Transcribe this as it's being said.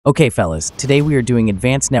Okay, fellas, today we are doing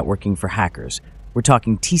advanced networking for hackers. We're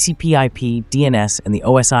talking TCP/IP, DNS, and the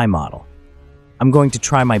OSI model. I'm going to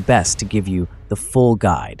try my best to give you the full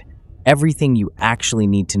guide, everything you actually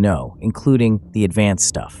need to know, including the advanced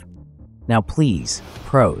stuff. Now please,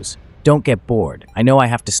 pros, don't get bored. I know I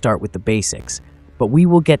have to start with the basics, but we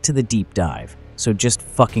will get to the deep dive, so just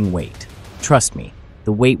fucking wait. Trust me,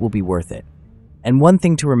 the wait will be worth it. And one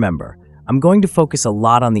thing to remember, I'm going to focus a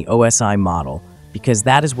lot on the OSI model because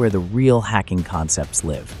that is where the real hacking concepts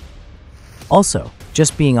live. Also,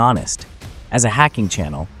 just being honest, as a hacking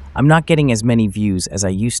channel, I'm not getting as many views as I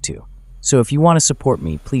used to. So if you want to support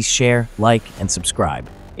me, please share, like, and subscribe.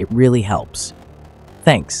 It really helps.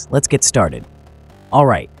 Thanks, let's get started.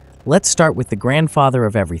 Alright, let's start with the grandfather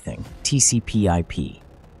of everything, TCP/IP.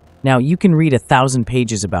 Now, you can read 1,000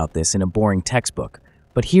 pages about this in a boring textbook,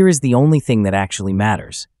 but here is the only thing that actually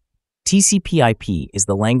matters. TCP/IP is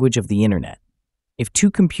the language of the internet. If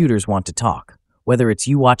two computers want to talk, whether it's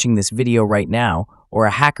you watching this video right now or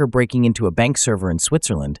a hacker breaking into a bank server in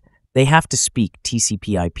Switzerland, they have to speak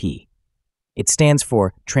TCP/IP. It stands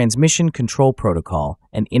for Transmission Control Protocol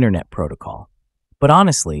and Internet Protocol. But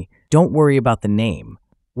honestly, don't worry about the name,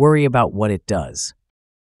 worry about what it does.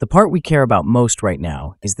 The part we care about most right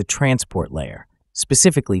now is the transport layer,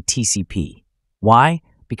 specifically TCP. Why?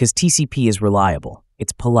 Because TCP is reliable,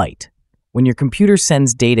 it's polite. When your computer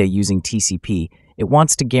sends data using TCP, it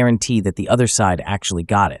wants to guarantee that the other side actually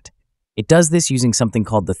got it. It does this using something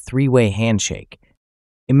called the three-way handshake.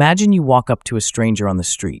 Imagine you walk up to a stranger on the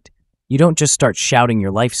street. You don't just start shouting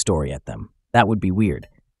your life story at them. That would be weird.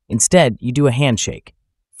 Instead, you do a handshake.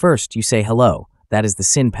 First, you say hello. That is the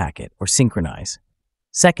SYN packet, or synchronize.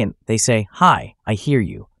 Second, they say, hi, I hear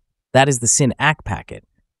you. That is the SYN ACK packet.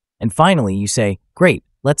 And finally, you say, great,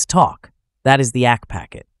 let's talk. That is the ACK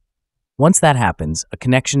packet. Once that happens, a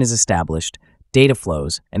connection is established, data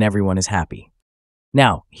flows, and everyone is happy.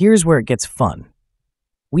 Now, here's where it gets fun.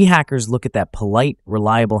 We hackers look at that polite,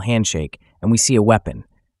 reliable handshake, and we see a weapon.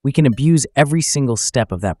 We can abuse every single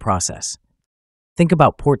step of that process. Think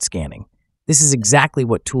about port scanning. This is exactly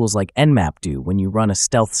what tools like Nmap do when you run a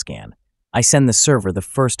stealth scan. I send the server the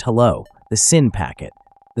first hello, the SYN packet.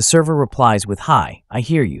 The server replies with hi, I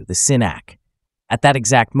hear you, the SYN ACK. At that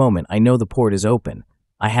exact moment, I know the port is open.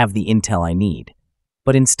 I have the intel I need.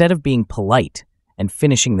 But instead of being polite and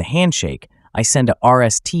finishing the handshake, I send a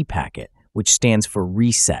RST packet, which stands for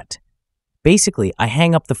reset. Basically, I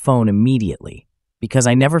hang up the phone immediately. Because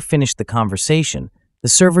I never finished the conversation, the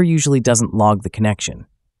server usually doesn't log the connection.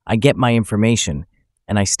 I get my information,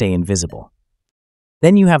 and I stay invisible.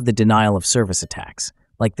 Then you have the denial of service attacks,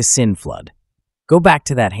 like the SYN Flood. Go back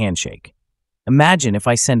to that handshake. Imagine if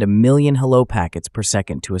I send 1 million hello packets per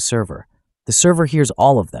second to a server. The server hears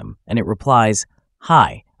all of them, and it replies,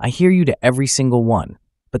 hi, I hear you to every single one,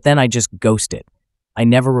 but then I just ghost it. I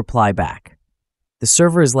never reply back. The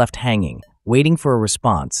server is left hanging, waiting for a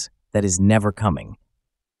response that is never coming.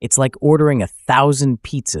 It's like ordering 1,000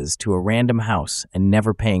 pizzas to a random house and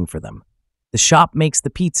never paying for them. The shop makes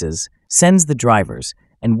the pizzas, sends the drivers,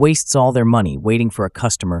 and wastes all their money waiting for a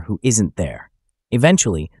customer who isn't there.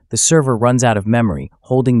 Eventually, the server runs out of memory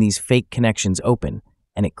holding these fake connections open,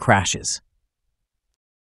 and it crashes.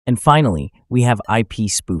 And finally, we have IP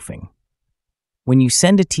spoofing. When you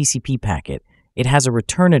send a TCP packet, it has a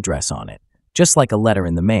return address on it, just like a letter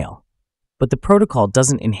in the mail. But the protocol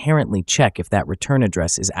doesn't inherently check if that return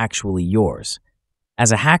address is actually yours.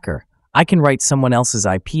 As a hacker, I can write someone else's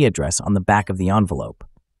IP address on the back of the envelope.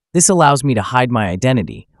 This allows me to hide my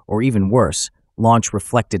identity, or even worse, launch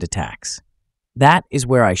reflected attacks. That is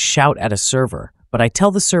where I shout at a server, but I tell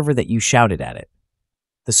the server that you shouted at it.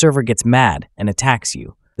 The server gets mad and attacks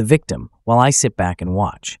you, the victim, while I sit back and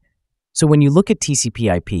watch. So when you look at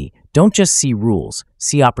TCP/IP, don't just see rules,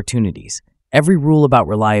 see opportunities. Every rule about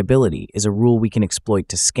reliability is a rule we can exploit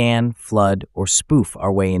to scan, flood, or spoof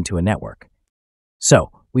our way into a network. So,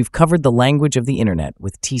 we've covered the language of the internet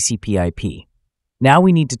with TCP/IP. Now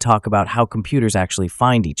we need to talk about how computers actually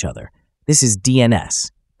find each other. This is DNS,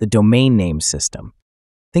 the domain name system.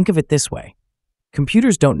 Think of it this way.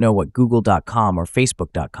 Computers don't know what Google.com or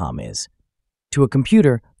Facebook.com is. To a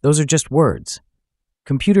computer, those are just words.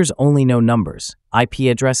 Computers only know numbers, IP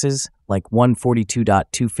addresses, like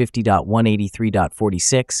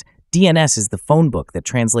 142.250.183.46. DNS is the phone book that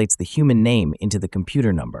translates the human name into the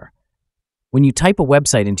computer number. When you type a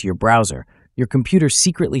website into your browser, your computer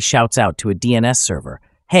secretly shouts out to a DNS server,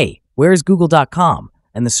 hey, where is Google.com?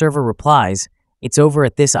 And the server replies, it's over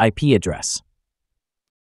at this IP address.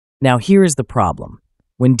 Now here is the problem.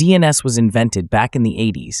 When DNS was invented back in the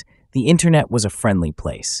 80s, the internet was a friendly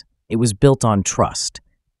place. It was built on trust.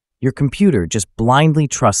 Your computer just blindly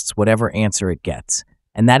trusts whatever answer it gets,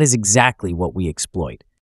 and that is exactly what we exploit.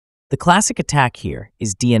 The classic attack here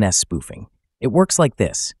is DNS spoofing. It works like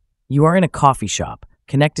this. You are in a coffee shop,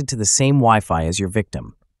 connected to the same Wi-Fi as your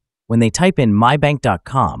victim. When they type in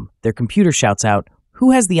mybank.com, their computer shouts out,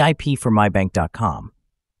 "Who has the IP for mybank.com?"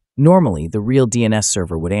 Normally, the real DNS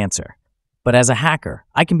server would answer. But as a hacker,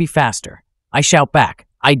 I can be faster. I shout back,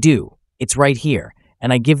 "I do. It's right here,"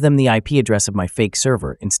 and I give them the IP address of my fake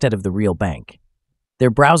server instead of the real bank. Their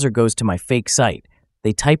browser goes to my fake site,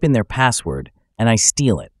 they type in their password, and I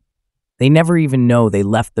steal it. They never even know they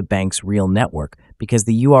left the bank's real network because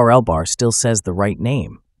the URL bar still says the right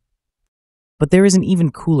name. But there is an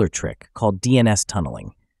even cooler trick called DNS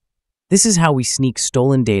tunneling. This is how we sneak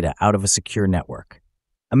stolen data out of a secure network.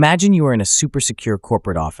 Imagine you are in a super secure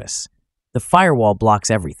corporate office. The firewall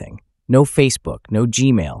blocks everything. No Facebook, no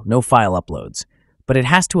Gmail, no file uploads. But it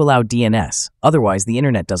has to allow DNS, otherwise the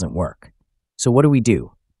internet doesn't work. So what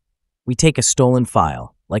do? We take a stolen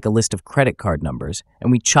file, like a list of credit card numbers,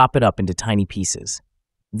 and we chop it up into tiny pieces.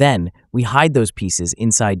 Then, we hide those pieces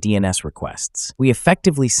inside DNS requests. We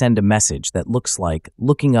effectively send a message that looks like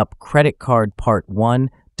looking up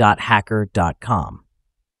creditcardpart1.hacker.com.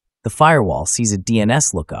 The firewall sees a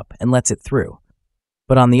DNS lookup and lets it through.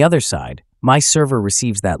 But on the other side, my server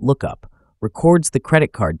receives that lookup, records the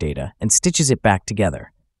credit card data, and stitches it back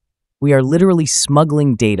together. We are literally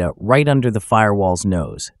smuggling data right under the firewall's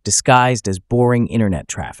nose, disguised as boring internet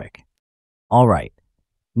traffic. All right,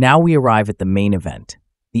 now we arrive at the main event,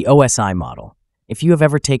 the OSI model. If you have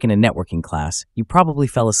ever taken a networking class, you probably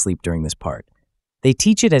fell asleep during this part. They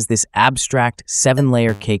teach it as this abstract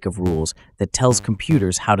 7-layer cake of rules that tells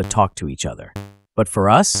computers how to talk to each other. But for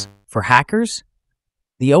us, for hackers,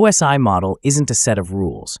 the OSI model isn't a set of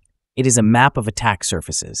rules. It is a map of attack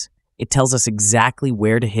surfaces. It tells us exactly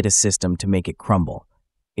where to hit a system to make it crumble.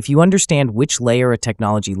 If you understand which layer a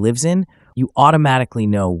technology lives in, you automatically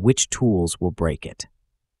know which tools will break it.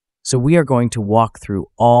 So we are going to walk through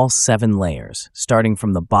all 7 layers, starting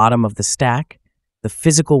from the bottom of the stack, the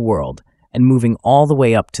physical world, and moving all the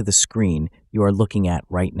way up to the screen you are looking at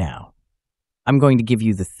right now. I'm going to give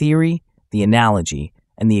you the theory, the analogy,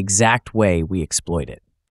 and the exact way we exploit it.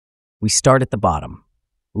 We start at the bottom.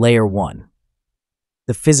 Layer 1.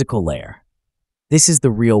 The physical layer. This is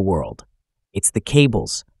the real world. It's the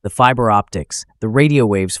cables, the fiber optics, the radio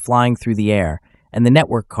waves flying through the air, and the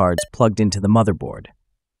network cards plugged into the motherboard.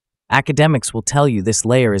 Academics will tell you this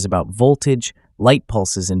layer is about voltage, light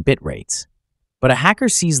pulses, and bit rates. But a hacker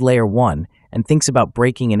sees layer 1 and thinks about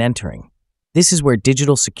breaking and entering. This is where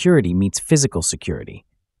digital security meets physical security.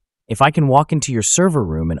 If I can walk into your server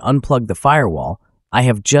room and unplug the firewall, I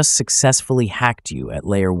have just successfully hacked you at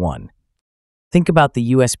layer 1. Think about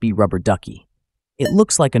the USB rubber ducky. It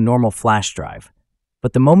looks like a normal flash drive,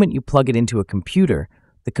 but the moment you plug it into a computer,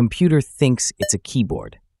 the computer thinks it's a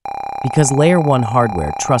keyboard. Because layer 1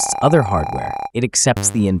 hardware trusts other hardware, it accepts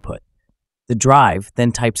the input. The drive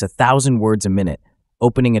then types 1,000 words a minute,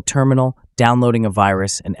 opening a terminal, downloading a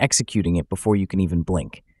virus, and executing it before you can even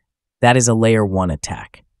blink. That is a layer 1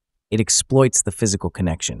 attack. It exploits the physical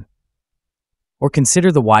connection. Or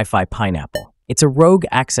consider the Wi-Fi pineapple. It's a rogue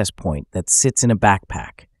access point that sits in a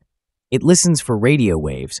backpack. It listens for radio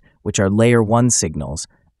waves, which are layer 1 signals,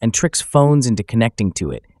 and tricks phones into connecting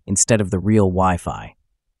to it instead of the real Wi-Fi.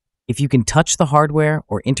 If you can touch the hardware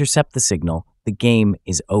or intercept the signal, the game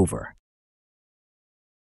is over.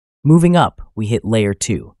 Moving up, we hit layer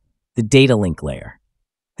 2, the data link layer.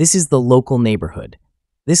 This is the local neighborhood.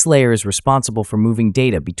 This layer is responsible for moving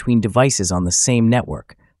data between devices on the same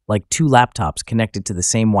network, like 2 laptops connected to the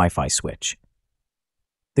same Wi-Fi switch.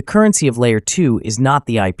 The currency of layer 2 is not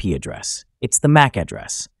the IP address, it's the MAC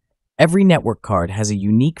address. Every network card has a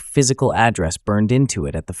unique physical address burned into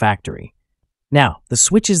it at the factory. Now, the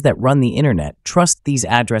switches that run the internet trust these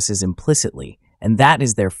addresses implicitly, and that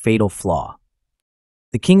is their fatal flaw.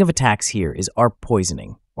 The king of attacks here is ARP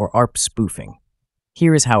poisoning, or ARP spoofing.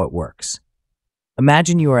 Here is how it works.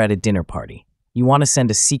 Imagine you are at a dinner party. You want to send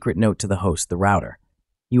a secret note to the host, the router.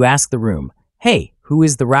 You ask the room, "Hey, who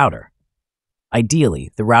is the router?"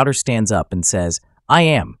 Ideally, the router stands up and says, "I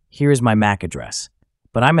am. Here is my MAC address.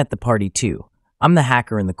 But I'm at the party too. I'm the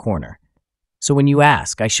hacker in the corner." So when you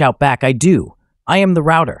ask, I shout back, "I do. I am the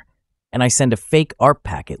router." And I send a fake ARP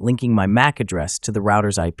packet linking my MAC address to the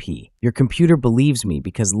router's IP. Your computer believes me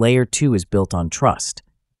because layer 2 is built on trust.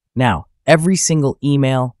 Now, every single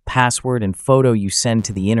email, password, and photo you send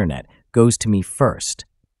to the internet goes to me first.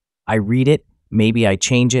 I read it, maybe I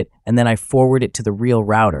change it, and then I forward it to the real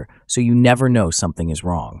router so you never know something is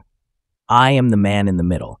wrong. I am the man in the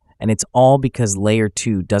middle, and it's all because layer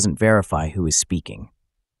 2 doesn't verify who is speaking.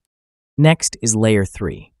 Next is Layer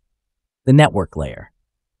 3, the network layer.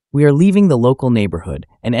 We are leaving the local neighborhood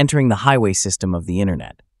and entering the highway system of the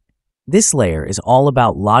internet. This layer is all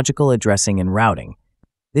about logical addressing and routing.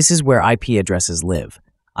 This is where IP addresses live,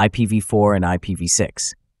 IPv4 and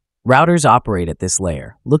IPv6. Routers operate at this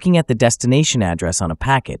layer, looking at the destination address on a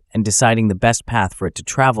packet and deciding the best path for it to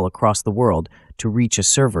travel across the world to reach a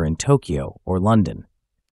server in Tokyo or London.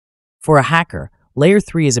 For a hacker, Layer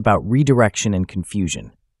 3 is about redirection and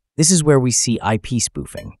confusion. This is where we see IP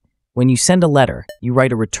spoofing. When you send a letter, you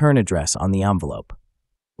write a return address on the envelope.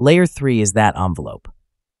 Layer 3 is that envelope,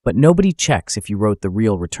 but nobody checks if you wrote the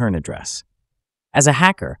real return address. As a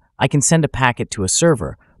hacker, I can send a packet to a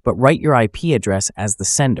server, but write your IP address as the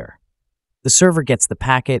sender. The server gets the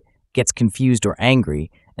packet, gets confused or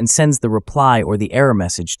angry, and sends the reply or the error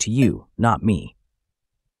message to you, not me.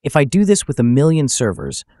 If I do this with 1 million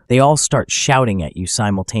servers, they all start shouting at you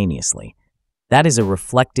simultaneously. That is a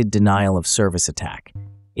reflected denial of service attack.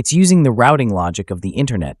 It's using the routing logic of the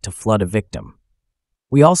internet to flood a victim.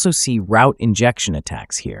 We also see route injection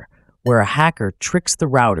attacks here, where a hacker tricks the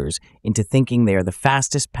routers into thinking they are the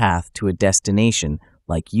fastest path to a destination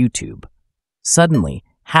like YouTube. Suddenly,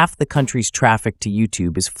 half the country's traffic to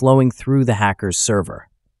YouTube is flowing through the hacker's server.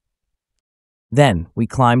 Then, we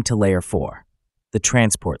climb to Layer 4, the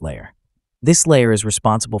transport layer. This layer is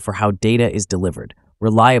responsible for how data is delivered,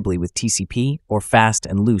 reliably with TCP or fast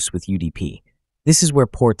and loose with UDP. This is where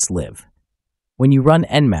ports live. When you run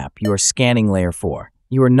Nmap, you are scanning Layer 4.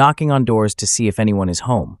 You are knocking on doors to see if anyone is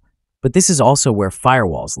home. But this is also where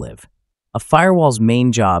firewalls live. A firewall's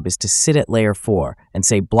main job is to sit at Layer 4 and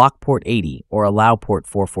say block port 80 or allow port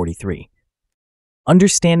 443.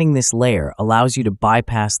 Understanding this layer allows you to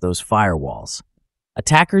bypass those firewalls.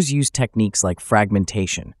 Attackers use techniques like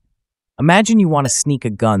fragmentation. Imagine you want to sneak a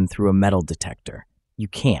gun through a metal detector. You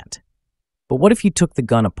can't. But what if you took the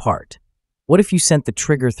gun apart? What if you sent the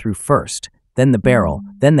trigger through first, then the barrel,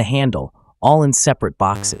 then the handle, all in separate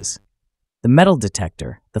boxes? The metal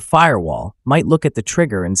detector, the firewall, might look at the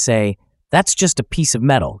trigger and say, "That's just a piece of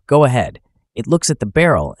metal, go ahead." It looks at the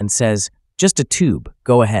barrel and says, "Just a tube,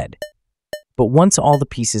 go ahead." But once all the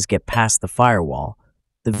pieces get past the firewall,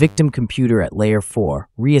 the victim computer at Layer 4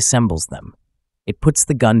 reassembles them. It puts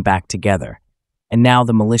the gun back together, and now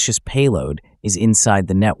the malicious payload is inside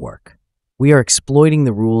the network. We are exploiting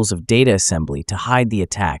the rules of data assembly to hide the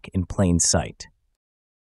attack in plain sight.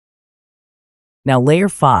 Now, Layer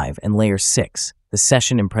 5 and Layer 6, the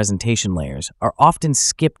session and presentation layers, are often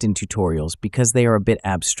skipped in tutorials because they are a bit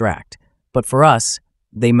abstract, but for us,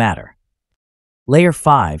 they matter. Layer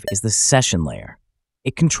 5 is the session layer.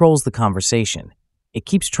 It controls the conversation. It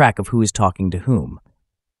keeps track of who is talking to whom.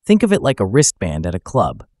 Think of it like a wristband at a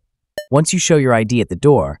club. Once you show your ID at the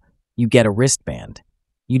door, you get a wristband.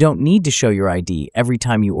 You don't need to show your ID every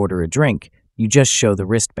time you order a drink, you just show the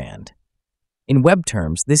wristband. In web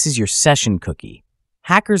terms, this is your session cookie.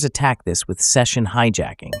 Hackers attack this with session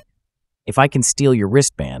hijacking. If I can steal your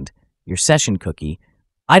wristband, your session cookie,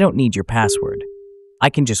 I don't need your password. I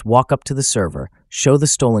can just walk up to the server, show the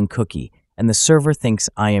stolen cookie, and the server thinks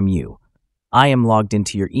I am you. I am logged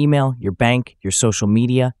into your email, your bank, your social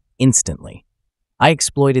media, instantly. I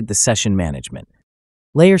exploited the session management.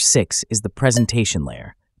 Layer 6 is the presentation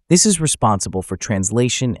layer. This is responsible for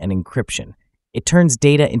translation and encryption. It turns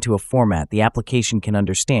data into a format the application can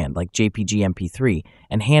understand, like JPG MP3,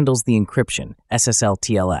 and handles the encryption, SSL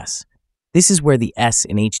TLS. This is where the S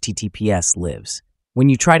in HTTPS lives. When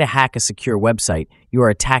you try to hack a secure website, you are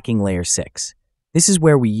attacking Layer 6. This is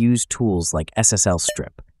where we use tools like SSL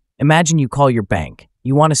strip. Imagine you call your bank.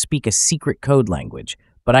 You want to speak a secret code language,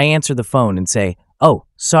 but I answer the phone and say, "Oh,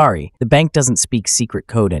 sorry, the bank doesn't speak secret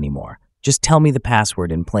code anymore. Just tell me the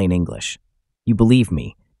password in plain English." You believe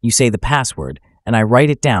me. You say the password, and I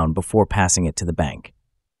write it down before passing it to the bank.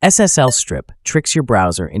 SSL strip tricks your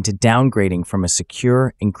browser into downgrading from a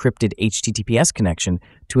secure, encrypted HTTPS connection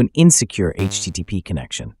to an insecure HTTP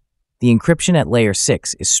connection. The encryption at Layer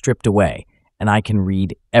 6 is stripped away, and I can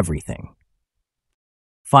read everything.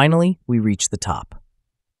 Finally, we reach the top.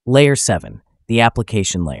 Layer 7, the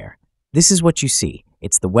application layer. This is what you see.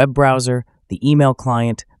 It's the web browser, the email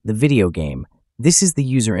client, the video game. This is the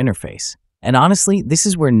user interface. And honestly, this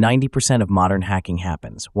is where 90% of modern hacking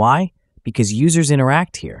happens. Why? Because users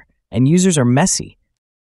interact here, and users are messy.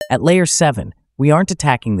 At Layer 7, we aren't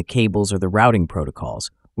attacking the cables or the routing protocols.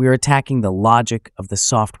 We are attacking the logic of the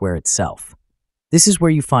software itself. This is where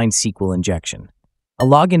you find SQL injection. A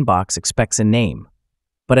login box expects a name.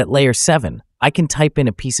 But at Layer 7, I can type in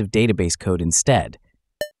a piece of database code instead.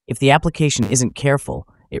 If the application isn't careful,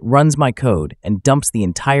 it runs my code and dumps the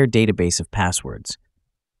entire database of passwords.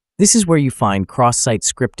 This is where you find cross-site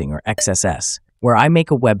scripting, or XSS, where I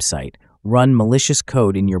make a website, run malicious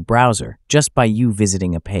code in your browser just by you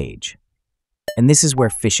visiting a page. And this is where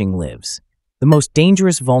phishing lives. The most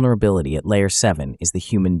dangerous vulnerability at Layer 7 is the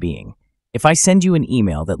human being. If I send you an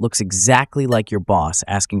email that looks exactly like your boss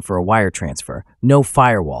asking for a wire transfer, no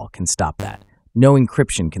firewall can stop that. No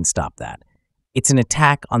encryption can stop that. It's an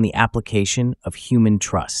attack on the application of human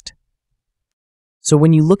trust. So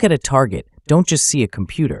when you look at a target, don't just see a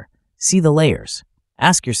computer. See the layers.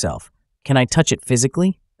 Ask yourself, can I touch it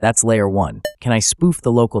physically? That's Layer 1. Can I spoof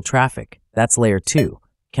the local traffic? That's Layer 2.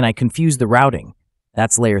 Can I confuse the routing?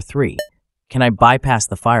 That's Layer 3. Can I bypass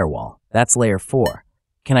the firewall? That's Layer 4.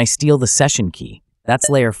 Can I steal the session key? That's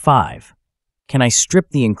Layer 5. Can I strip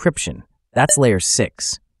the encryption? That's Layer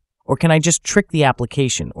 6. Or can I just trick the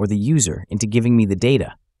application or the user into giving me the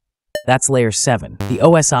data? That's Layer 7. The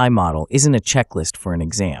OSI model isn't a checklist for an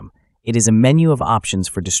exam. It is a menu of options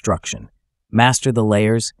for destruction. Master the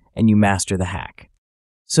layers, and you master the hack.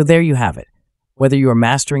 So there you have it. Whether you are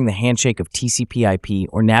mastering the handshake of TCP/IP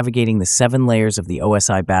or navigating the 7 layers of the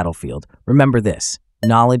OSI battlefield, remember this: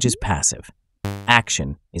 knowledge is passive.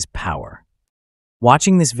 Action is power.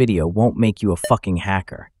 Watching this video won't make you a fucking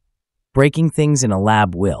hacker. Breaking things in a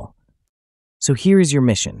lab will. So here is your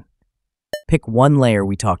mission. Pick one layer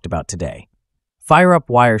we talked about today. Fire up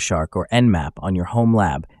Wireshark or Nmap on your home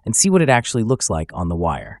lab and see what it actually looks like on the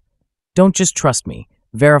wire. Don't just trust me,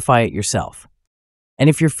 verify it yourself. And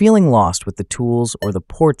if you're feeling lost with the tools or the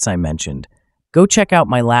ports I mentioned, go check out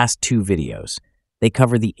my last 2 videos. They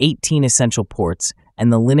cover the 18 essential ports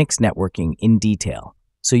and the Linux networking in detail,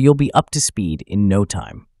 so you'll be up to speed in no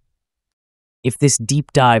time. If this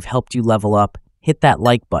deep dive helped you level up, hit that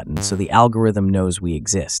like button so the algorithm knows we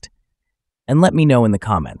exist. And let me know in the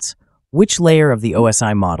comments, which layer of the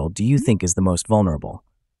OSI model do you think is the most vulnerable?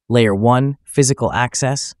 Layer 1, physical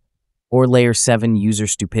access, or Layer 7, user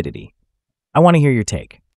stupidity? I want to hear your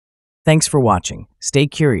take. Thanks for watching. Stay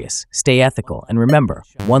curious, stay ethical, and remember,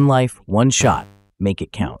 one life, one shot. Make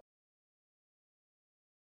it count.